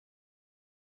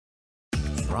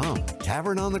From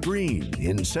Tavern on the Green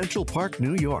in Central Park,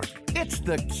 New York, it's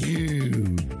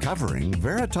theCUBE, covering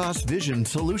Veritas Vision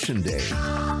Solution Day.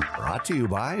 Brought to you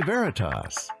by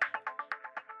Veritas.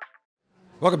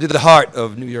 Welcome to the heart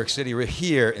of New York City. We're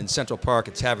here in Central Park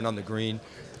at Tavern on the Green.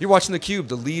 You're watching theCUBE,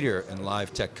 the leader in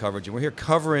live tech coverage, and we're here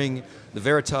covering the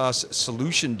Veritas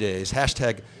Solution Days,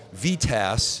 hashtag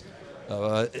VTAS,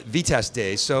 VTAS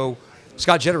Days. So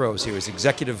Scott Genereux is here. He's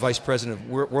Executive Vice President of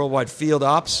Worldwide Field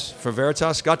Ops for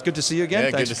Veritas. Scott, good to see you again.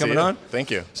 Yeah, Thanks good for to coming see you. on. Thank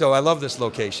you. So I love this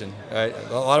location. A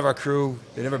lot of our crew,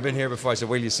 they've never been here before. I said,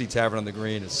 wait till you see Tavern on the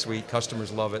Green. It's sweet.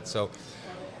 Customers love it. So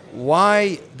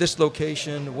why this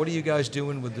location? What are you guys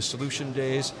doing with the Solution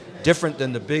Days? Different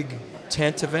than the big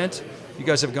tent event? You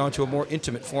guys have gone to a more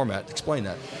intimate format. Explain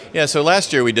that. Yeah, so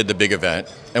last year we did the big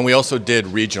event, and we also did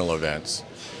regional events.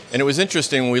 And it was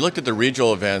interesting, when we looked at the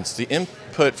regional events, the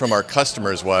input from our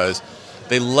customers was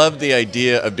they loved the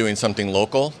idea of doing something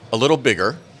local, a little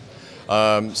bigger,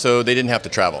 so they didn't have to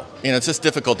travel. You know, it's just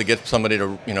difficult to get somebody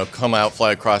to come out,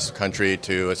 fly across the country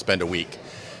to spend a week.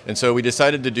 And so we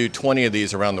decided to do 20 of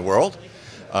these around the world.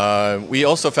 We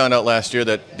also found out last year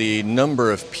that the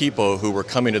number of people who were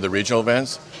coming to the regional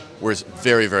events was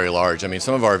very, very large. I mean,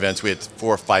 some of our events, we had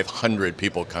 400 or 500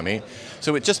 people coming.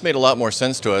 So it just made a lot more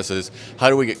sense to us is how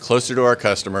do we get closer to our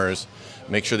customers,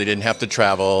 make sure they didn't have to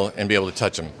travel, and be able to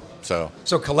touch them. So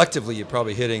collectively, you're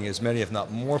probably hitting as many, if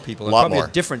not more people. A lot probably more.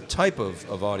 A different type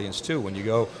of audience too when you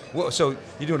go. Well, so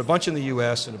you're doing a bunch in the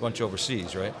US and a bunch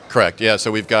overseas, right? Correct, yeah.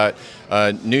 So we've got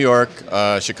New York,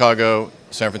 Chicago,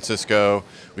 San Francisco.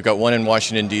 We've got one in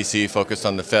Washington, D.C. focused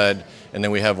on the Fed, and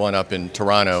then we have one up in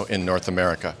Toronto in North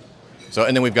America. So,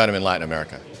 and then we've got them in Latin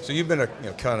America. So you've been a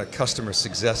kind of customer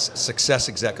success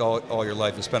exec all your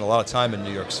life. You spent a lot of time in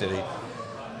New York City.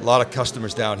 A lot of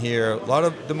customers down here, a lot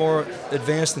of the more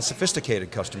advanced and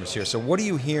sophisticated customers here. So what are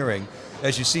you hearing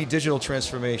as you see digital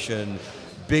transformation,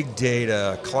 big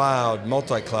data, cloud,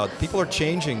 multi-cloud? People are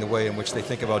changing the way in which they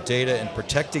think about data and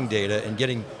protecting data and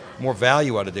getting more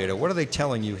value out of data. What are they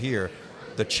telling you here?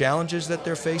 The challenges that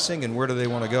they're facing, and where do they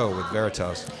want to go with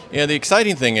Veritas? Yeah, the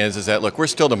exciting thing is that, look, we're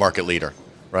still the market leader,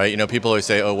 right? You know, people always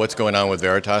say, oh, what's going on with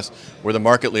Veritas? We're the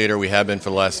market leader, we have been for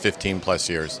the last 15 plus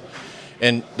years.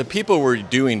 And the people we're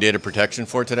doing data protection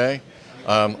for today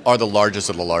are the largest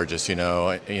of the largest.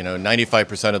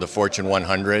 95% of the Fortune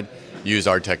 100 use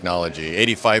our technology.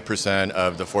 85%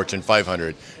 of the Fortune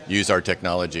 500 use our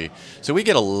technology. So we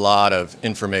get a lot of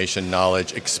information,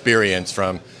 knowledge, experience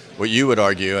from what you would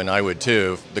argue, and I would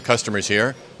too, the customers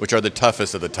here, which are the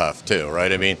toughest of the tough too,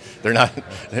 right? I mean, they're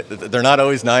not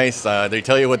always nice. They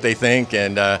tell you what they think,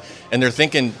 and they're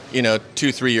thinking,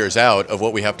 2-3 years out of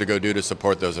what we have to go do to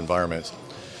support those environments.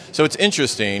 So it's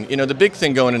interesting. The big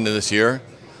thing going into this year,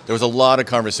 there was a lot of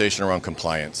conversation around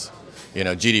compliance.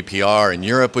 GDPR in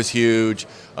Europe was huge,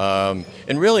 and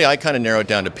really I kind of narrowed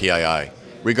down to PII.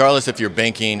 Regardless if you're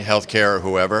banking, healthcare, or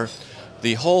whoever,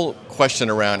 the whole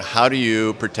question around how do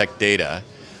you protect data,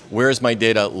 where is my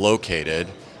data located,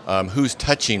 who's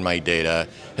touching my data,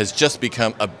 has just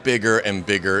become a bigger and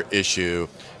bigger issue.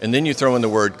 And then you throw in the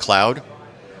word cloud,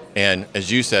 and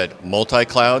as you said,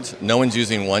 multi-clouds, no one's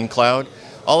using one cloud.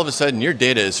 All of a sudden your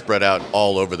data is spread out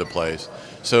all over the place.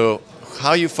 So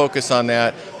how you focus on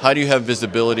that, how do you have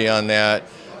visibility on that,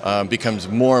 becomes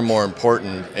more and more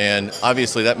important, and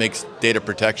obviously that makes data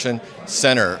protection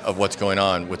center of what's going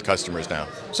on with customers now.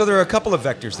 So there are a couple of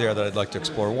vectors there that I'd like to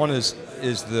explore. One is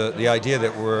the idea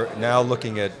that we're now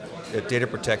looking at data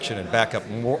protection and backup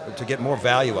more to get more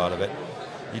value out of it.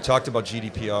 You talked about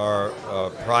GDPR,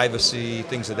 privacy,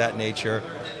 things of that nature.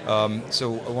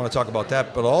 So I want to talk about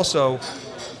that, but also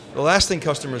the last thing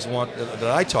customers want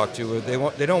that I talk to,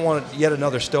 they don't want yet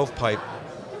another stovepipe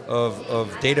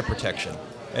of data protection.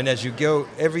 And as you go,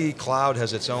 every cloud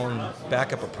has its own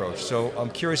backup approach. So I'm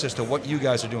curious as to what you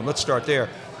guys are doing. Let's start there.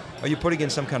 Are you putting in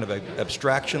some kind of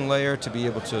abstraction layer to be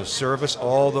able to service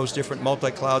all those different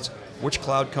multi-clouds? Which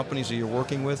cloud companies are you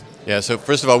working with? Yeah, so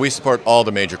first of all, we support all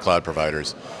the major cloud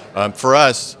providers. For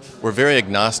us, we're very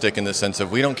agnostic in the sense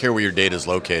of we don't care where your data is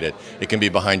located. It can be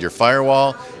behind your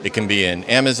firewall, it can be in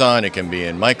Amazon, it can be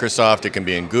in Microsoft, it can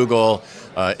be in Google,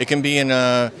 it can be in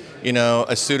a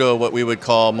pseudo, what we would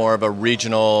call more of a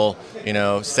regional,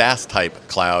 SaaS type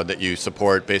cloud that you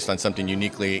support based on something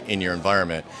uniquely in your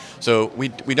environment. So we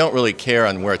don't really care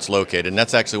on where it's located, and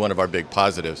that's actually one of our big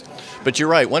positives. But you're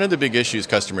right, one of the big issues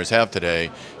customers have today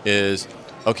is,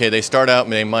 okay, they start out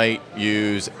and they might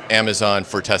use Amazon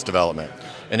for test development.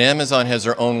 And Amazon has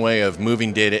their own way of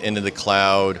moving data into the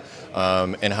cloud,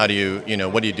 and how do you,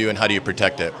 what do you do and how do you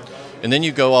protect it? And then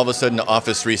you go all of a sudden to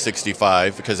Office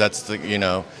 365, because that's the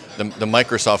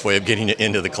Microsoft way of getting it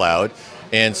into the cloud.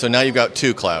 And so now you've got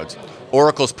two clouds.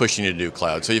 Oracle's pushing you to do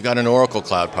cloud. So you've got an Oracle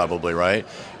cloud probably, right?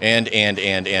 And.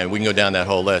 We can go down that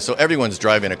whole list. So everyone's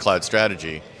driving a cloud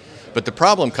strategy. But the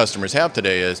problem customers have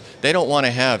today is they don't want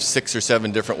to have 6 or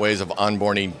 7 different ways of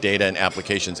onboarding data and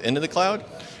applications into the cloud.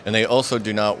 And they also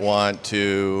do not want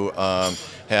to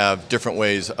have different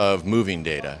ways of moving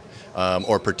data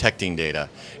or protecting data.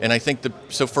 And I think,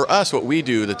 so for us, what we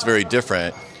do that's very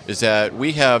different is that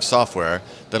we have software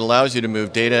that allows you to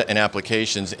move data and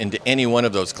applications into any one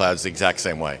of those clouds the exact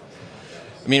same way.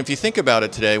 I mean, if you think about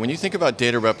it today, when you think about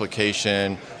data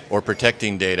replication or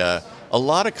protecting data, a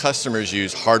lot of customers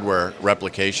use hardware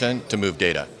replication to move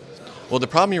data. Well, the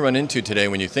problem you run into today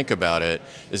when you think about it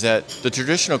is that the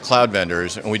traditional cloud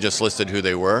vendors, and we just listed who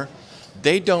they were,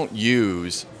 they don't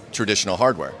use traditional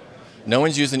hardware. No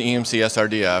one's using EMC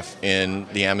SRDF in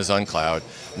the Amazon cloud.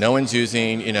 No one's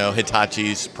using,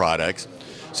 Hitachi's products.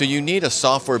 So you need a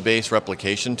software-based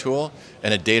replication tool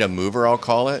and a data mover, I'll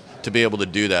call it, to be able to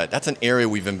do that. That's an area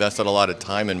we've invested a lot of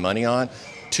time and money on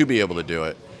to be able to do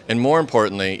it. And more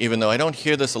importantly, even though I don't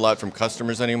hear this a lot from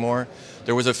customers anymore,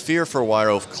 there was a fear for a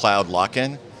while of cloud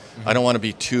lock-in. I don't want to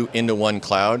be too into one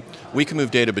cloud. We can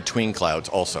move data between clouds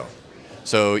also.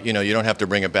 So, you don't have to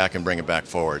bring it back and bring it back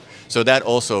forward. So that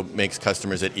also makes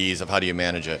customers at ease of how do you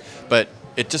manage it. But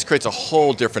it just creates a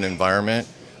whole different environment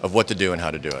of what to do and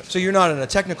how to do it. So you're not in a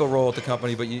technical role at the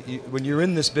company, but when you're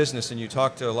in this business and you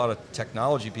talk to a lot of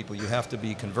technology people, you have to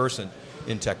be conversant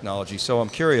in technology. So I'm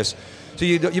curious, so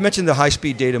you mentioned the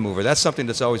high-speed data mover. That's something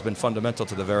that's always been fundamental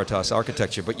to the Veritas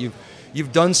architecture, but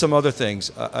you've done some other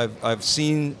things. I've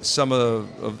seen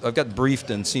I've got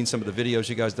briefed and seen some of the videos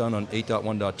you guys done on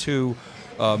 8.1.2.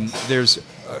 There's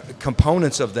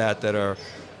components of that are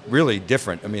really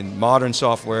different. I mean, modern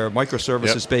software,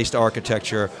 microservices-based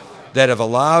architecture that have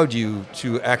allowed you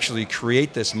to actually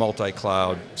create this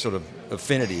multi-cloud sort of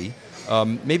affinity.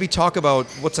 Maybe talk about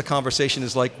what's the conversation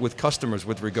is like with customers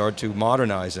with regard to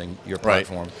modernizing your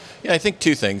platform. Right. Yeah, I think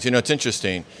 2 things. It's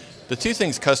interesting. The 2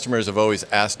 things customers have always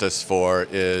asked us for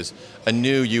is a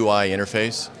new UI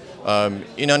interface.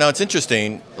 Now it's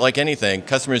interesting, like anything,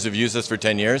 customers have used this for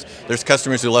 10 years. There's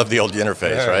customers who love the old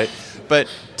interface, right? But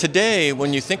today,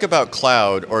 when you think about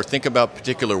cloud or think about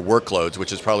particular workloads,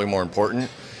 which is probably more important,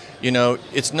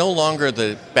 it's no longer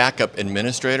the backup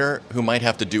administrator who might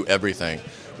have to do everything.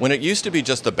 When it used to be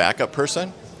just the backup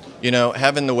person,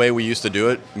 having the way we used to do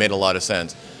it made a lot of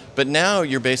sense. But now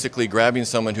you're basically grabbing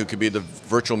someone who could be the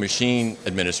virtual machine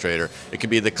administrator. It could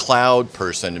be the cloud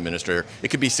person administrator. It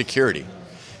could be security.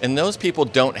 And those people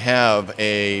don't have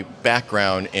a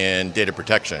background in data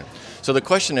protection. So the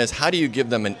question is, how do you give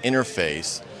them an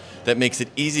interface that makes it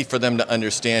easy for them to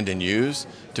understand and use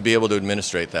to be able to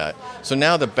administrate that? So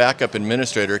now the backup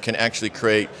administrator can actually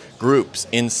create groups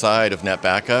inside of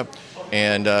NetBackup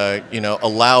and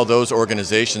allow those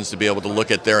organizations to be able to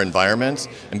look at their environments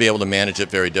and be able to manage it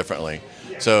very differently.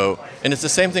 So, and it's the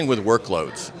same thing with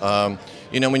workloads.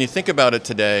 When you think about it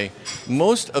today,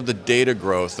 most of the data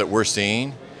growth that we're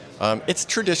seeing, it's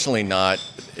traditionally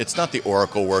it's not the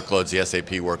Oracle workloads, the SAP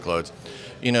workloads.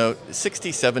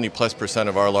 60–70+%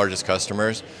 of our largest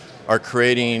customers are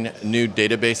creating new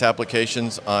database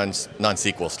applications on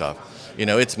non-SQL stuff.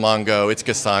 It's Mongo, it's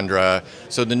Cassandra.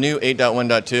 So the new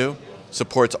 8.1.2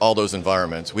 supports all those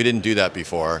environments. We didn't do that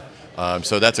before.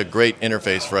 So that's a great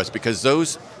interface for us because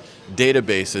those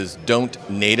databases don't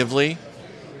natively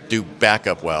do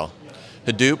backup well.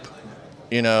 Hadoop,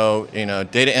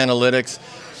 data analytics,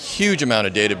 huge amount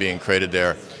of data being created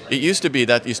there. That used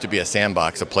to be a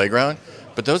sandbox, a playground,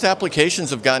 but those applications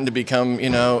have gotten to become,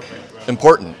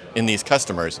 important in these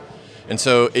customers. And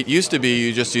so it used to be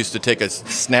you just used to take a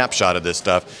snapshot of this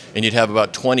stuff and you'd have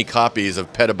about 20 copies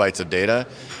of petabytes of data.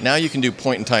 Now you can do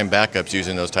point-in-time backups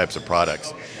using those types of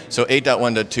products. So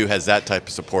 8.1.2 has that type of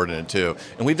support in it too.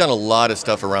 And we've done a lot of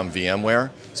stuff around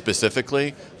VMware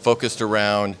specifically, focused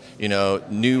around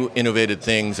new innovative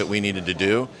things that we needed to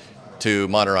do to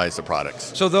modernize the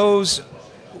products. So those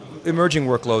emerging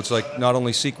workloads like not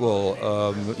only SQL,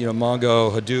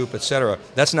 Mongo, Hadoop, et cetera,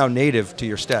 that's now native to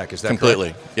your stack, is that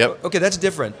completely? Correct? Yep. Okay, that's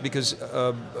different because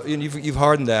you've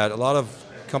hardened that. A lot of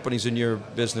companies in your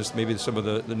business, maybe some of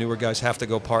the newer guys have to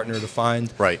go partner to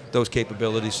find those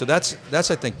capabilities. So that's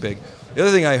I think big. The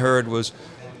other thing I heard was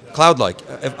cloud-like.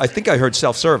 I think I heard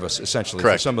self-service essentially.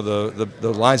 Correct. For some of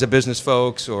the lines of business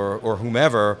folks or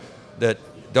whomever that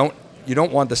you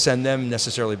don't want to send them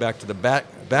necessarily back to the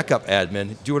backup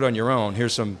admin. Do it on your own.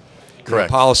 Here's some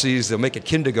policies. They'll make it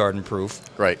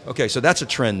kindergarten-proof. Right. Okay, so that's a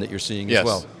trend that you're seeing as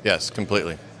well. Yes,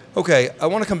 completely. Okay, I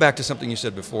want to come back to something you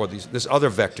said before, this other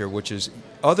vector, which is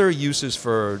other uses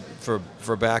for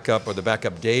backup or the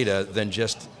backup data than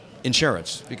just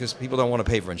insurance, because people don't want to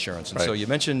pay for insurance. And so you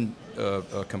mentioned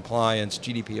compliance,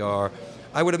 GDPR.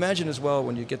 I would imagine as well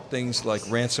when you get things like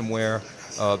ransomware,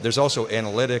 there's also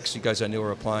analytics. You guys I know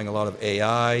are applying a lot of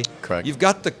AI. Correct. You've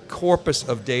got the corpus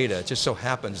of data. It just so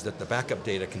happens that the backup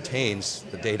data contains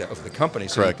the data of the company.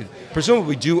 So Correct. you could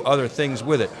presumably do other things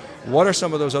with it. What are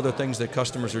some of those other things that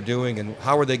customers are doing, and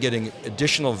how are they getting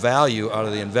additional value out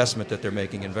of the investment that they're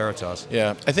making in Veritas?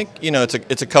 Yeah, I think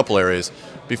it's a couple areas.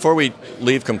 Before we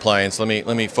leave compliance, let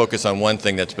me focus on one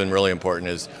thing that's been really important,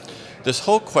 is this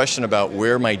whole question about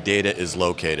where my data is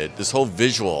located, this whole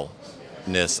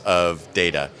visualness of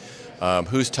data,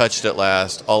 who's touched it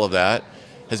last, all of that,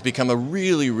 has become a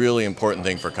really, really important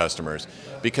thing for customers.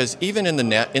 Because even in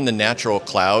the natural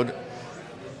cloud,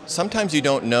 sometimes you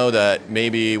don't know that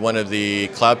maybe one of the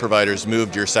cloud providers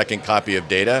moved your second copy of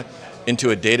data into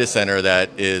a data center that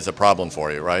is a problem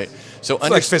for you, right? So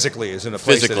like physically is in a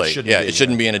place that it shouldn't be. It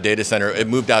shouldn't be in a data center. It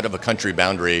moved out of a country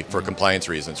boundary for compliance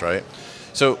reasons, right?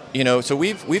 So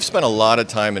we've spent a lot of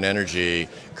time and energy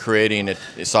creating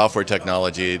a software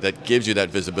technology that gives you that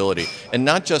visibility, and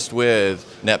not just with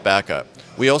Net Backup.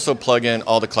 We also plug in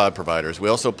all the cloud providers. We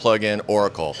also plug in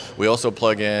Oracle. We also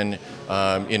plug in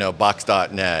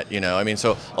Box.net.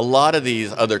 So a lot of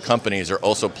these other companies are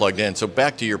also plugged in. So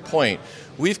back to your point,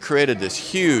 we've created this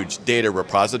huge data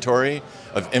repository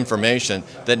of information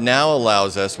that now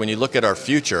allows us, when you look at our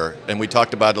future, and we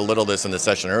talked about a little this in the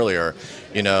session earlier,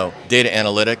 data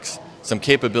analytics, some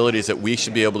capabilities that we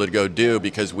should be able to go do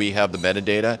because we have the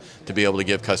metadata to be able to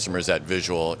give customers that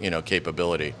visual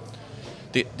capability.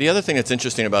 The other thing that's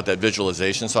interesting about that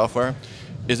visualization software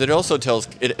is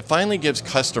it finally gives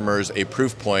customers a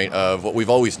proof point of what we've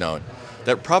always known,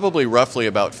 that probably roughly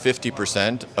about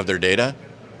 50% of their data,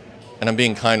 and I'm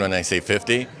being kind when I say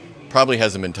 50, probably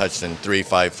hasn't been touched in 3,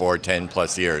 5, 4, 10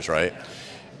 plus years, right?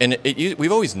 And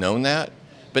we've always known that,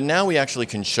 but now we actually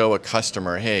can show a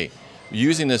customer, hey,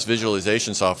 using this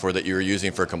visualization software that you were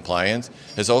using for compliance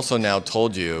has also now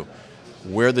told you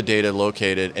where the data is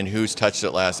located and who's touched it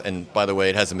last, and by the way,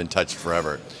 it hasn't been touched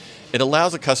forever. It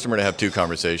allows a customer to have two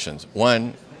conversations.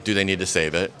 One, do they need to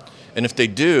save it? And if they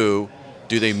do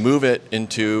they move it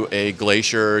into a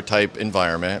Glacier type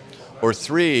environment? Or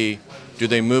three, do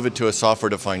they move it to a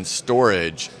software-defined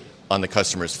storage on the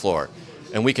customer's floor?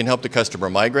 And we can help the customer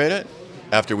migrate it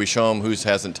after we show them who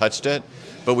hasn't touched it.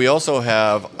 But we also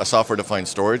have a software-defined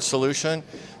storage solution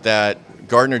that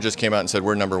Gartner just came out and said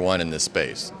we're #1 in this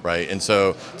space, right? And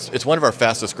so it's one of our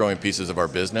fastest growing pieces of our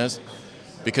business,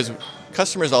 because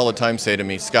customers all the time say to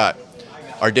me, Scott,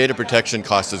 our data protection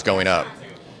cost is going up.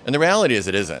 And the reality is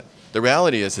it isn't. The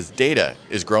reality is his data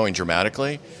is growing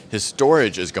dramatically, his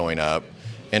storage is going up,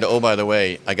 and oh, by the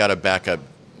way, I got to back up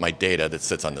my data that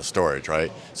sits on the storage,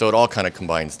 right? So it all kind of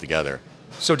combines together.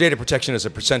 So data protection as a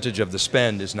percentage of the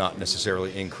spend is not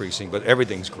necessarily increasing, but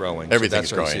everything's growing. Everything's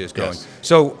so growing. What you see is growing. Yes.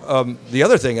 So the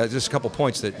other thing, just a couple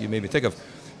points that you made me think of.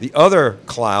 The other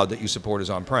cloud that you support is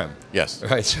on-prem. Yes.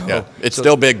 Right. So yeah. It's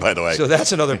still big, by the way. So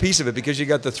that's another piece of it, because you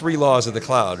got the 3 laws of the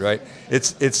cloud, right?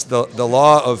 It's the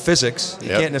law of physics. You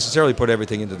can't necessarily put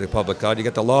everything into the public cloud. You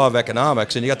got the law of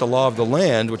economics, and you got the law of the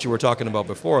land, which you were talking about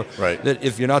before. Right. That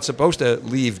if you're not supposed to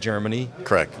leave Germany,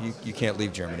 correct, you can't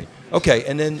leave Germany. Okay,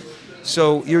 and then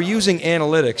so you're using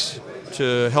analytics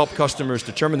to help customers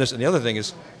determine this. And the other thing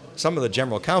is, some of the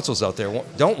general counsels out there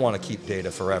don't want to keep data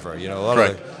forever. A lot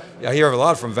of I hear a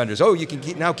lot from vendors, oh, you can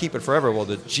keep it forever. Well,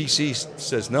 the GC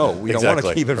says, no, we don't want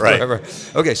to keep it forever.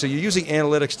 Okay, so you're using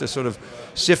analytics to sort of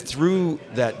sift through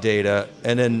that data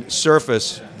and then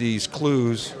surface these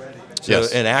clues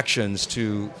and actions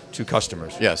to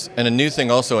customers. Yes, and a new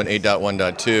thing also in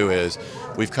 8.1.2 is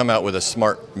we've come out with a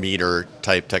smart meter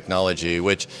type technology,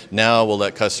 which now will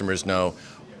let customers know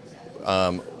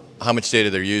how much data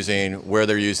they're using, where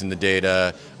they're using the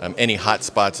data, any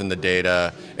hotspots in the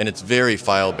data, and it's very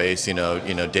file-based,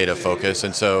 data focused,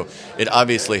 and so it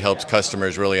obviously helps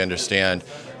customers really understand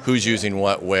who's using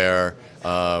what, where,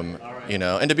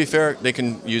 and to be fair, they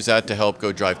can use that to help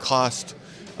go drive cost,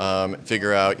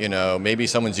 figure out, maybe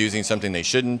someone's using something they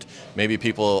shouldn't, maybe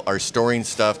people are storing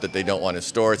stuff that they don't want to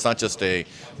store. It's not just a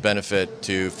benefit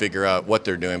to figure out what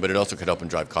they're doing, but it also could help them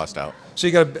drive cost out. So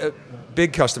you got a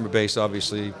big customer base,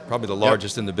 obviously, probably the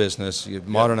largest in the business. You've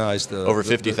modernized the... Over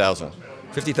 50,000.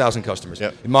 50,000 customers.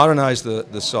 Yep. You modernized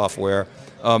the software.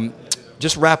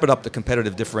 Just wrap it up, the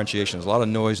competitive differentiation. There's a lot of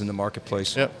noise in the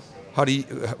marketplace. Yep.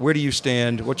 Where do you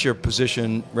stand? What's your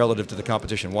position relative to the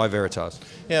competition? Why Veritas?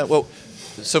 Yeah, well,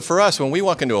 so for us, when we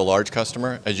walk into a large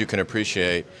customer, as you can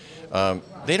appreciate,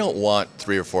 they don't want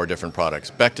 3 or 4 different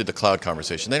products. Back to the cloud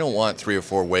conversation, they don't want 3 or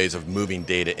 4 ways of moving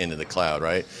data into the cloud,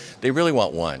 right? They really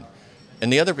want one.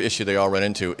 And the other issue they all run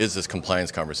into is this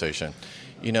compliance conversation.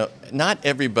 You know, not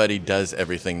everybody does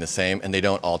everything the same, and they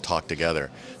don't all talk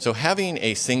together. So having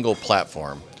a single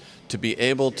platform to be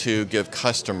able to give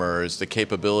customers the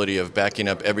capability of backing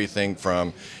up everything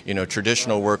from, you know,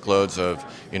 traditional workloads of,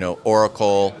 you know,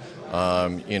 Oracle,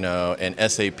 you know, and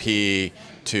SAP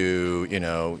to, you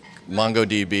know,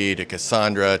 MongoDB to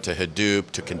Cassandra to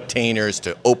Hadoop to containers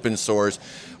to open source.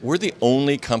 We're the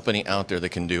only company out there that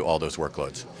can do all those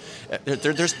workloads.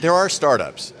 There are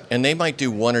startups, and they might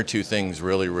do one or two things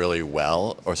really, really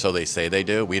well, or so they say they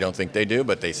do. We don't think they do,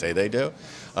 but they say they do.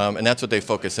 And that's what they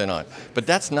focus in on. But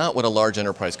that's not what a large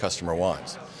enterprise customer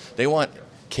wants. They want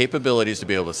capabilities to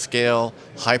be able to scale,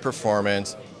 high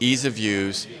performance, ease of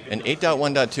use, and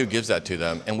 8.1.2 gives that to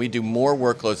them, and we do more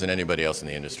workloads than anybody else in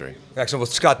the industry. Excellent. Well,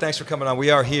 Scott, thanks for coming on. We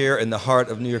are here in the heart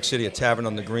of New York City at Tavern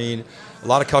on the Green. A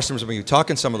lot of customers, I mean, you're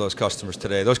talking to some of those customers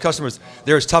today. Those customers,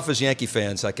 they're as tough as Yankee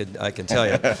fans, I can tell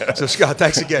you. So Scott,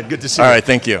 thanks again. Good to see you. All right,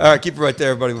 thank you. All right, keep it right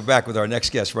there, everybody. We're back with our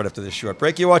next guest right after this short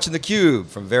break. You're watching theCUBE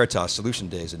from Veritas Solution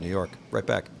Days in New York. Right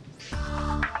back.